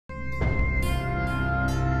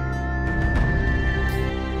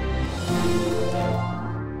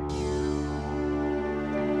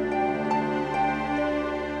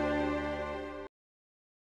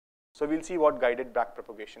So we'll see what guided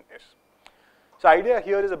backpropagation is. So idea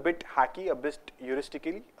here is a bit hacky, a bit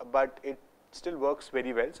heuristically, but it still works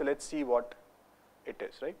very well. So let's see what it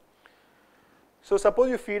is, right? So suppose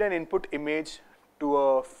you feed an input image to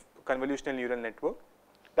a convolutional neural network.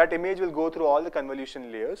 That image will go through all the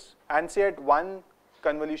convolution layers, and say at one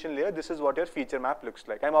convolution layer, this is what your feature map looks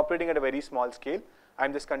like. I'm operating at a very small scale.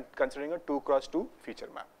 I'm just considering a 2x2 feature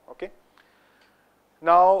map, okay?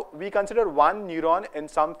 Now, we consider one neuron in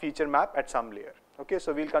some feature map at some layer. Okay,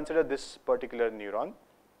 so we'll consider this particular neuron,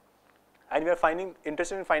 and we are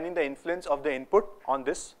interested in finding the influence of the input on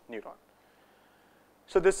this neuron.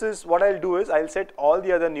 So this is what I'll do is I'll set all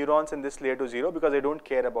the other neurons in this layer to 0 because I don't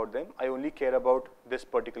care about them. I only care about this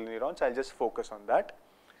particular neuron, so I'll just focus on that.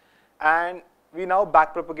 And we now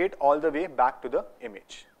backpropagate all the way back to the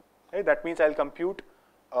image. Right? That means I'll compute,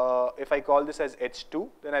 if I call this as H2,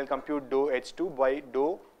 then I'll compute dou H2 by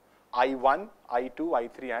dou I1, I2,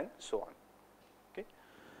 I3 and so on. Okay.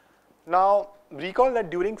 Now recall that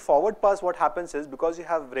during forward pass what happens is, because you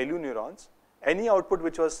have ReLU neurons, any output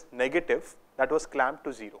which was negative, that was clamped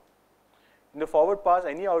to 0. In the forward pass,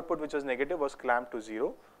 any output which was negative was clamped to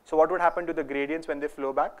 0. So what would happen to the gradients when they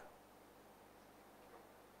flow back?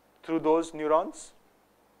 Through those neurons?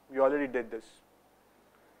 We already did this.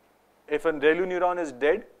 If a ReLU neuron is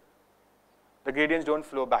dead, the gradients don't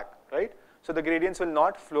flow back, right? So the gradients will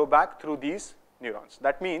not flow back through these neurons.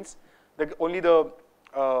 That means that only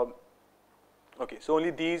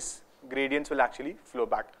these gradients will actually flow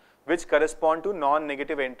back, which correspond to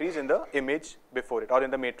non-negative entries in the image before it or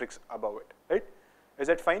in the matrix above it, right? Is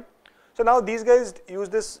that fine? So now these guys use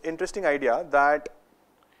this interesting idea that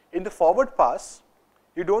in the forward pass,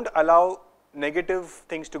 you don't allow negative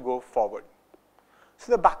things to go forward.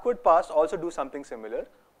 So the backward pass also do something similar.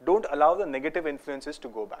 Don't allow the negative influences to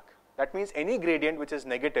go back. That means any gradient which is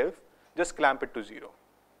negative, just clamp it to 0.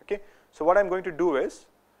 Okay? So what I'm going to do is,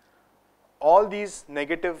 all these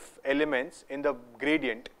negative elements in the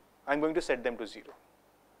gradient, I'm going to set them to 0.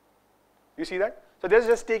 You see that? So this is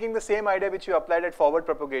just taking the same idea which you applied at forward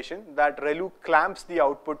propagation, that ReLU clamps the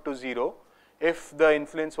output to 0 if the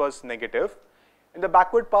influence was negative. In the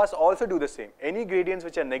backward pass also do the same. Any gradients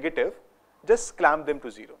which are negative, just clamp them to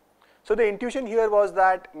 0. So the intuition here was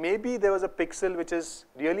that maybe there was a pixel which is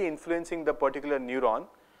really influencing the particular neuron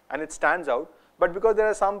and it stands out, but because there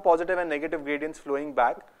are some positive and negative gradients flowing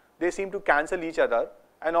back, they seem to cancel each other,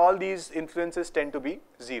 and all these influences tend to be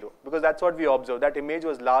 0, because that's what we observed. That image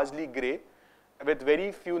was largely gray with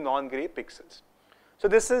very few non-gray pixels. So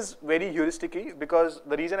this is very heuristicy, because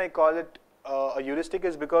the reason I call it a heuristic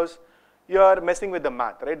is because you are messing with the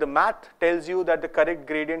math, right? The math tells you that the correct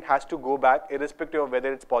gradient has to go back irrespective of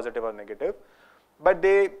whether it's positive or negative, but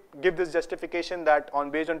they give this justification that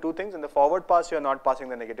based on two things. In the forward pass, you are not passing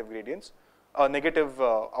the negative gradients, negative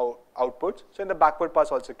outputs, so in the backward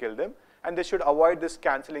pass also kill them, and they should avoid this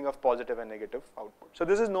cancelling of positive and negative output. So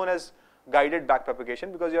this is known as guided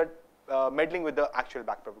backpropagation, because you are meddling with the actual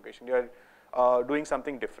backpropagation. You are doing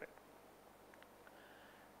something different.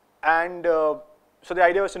 And so the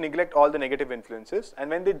idea was to neglect all the negative influences,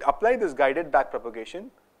 and when they apply this guided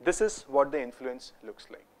backpropagation, this is what the influence looks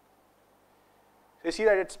like. So you see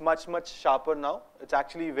that it's much, much sharper now. It's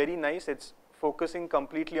actually very nice. It's focusing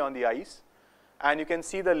completely on the eyes, and you can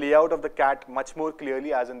see the layout of the cat much more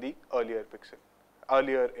clearly as in the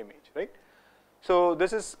earlier image, right? So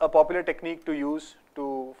this is a popular technique to use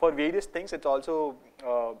for various things. It's also,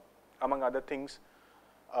 among other things,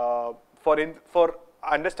 for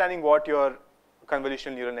understanding what your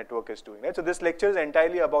convolutional neural network is doing, right? So this lecture is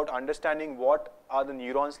entirely about understanding what are the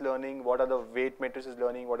neurons learning, what are the weight matrices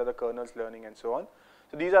learning, what are the kernels learning, and so on.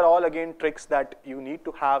 So these are all again tricks that you need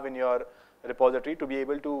to have in your repository to be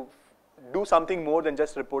able to do something more than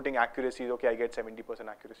just reporting accuracies. Okay, I get 70%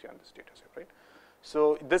 accuracy on this data set, right?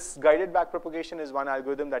 So this guided backpropagation is one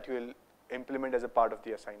algorithm that you will implement as a part of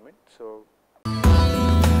the assignment. So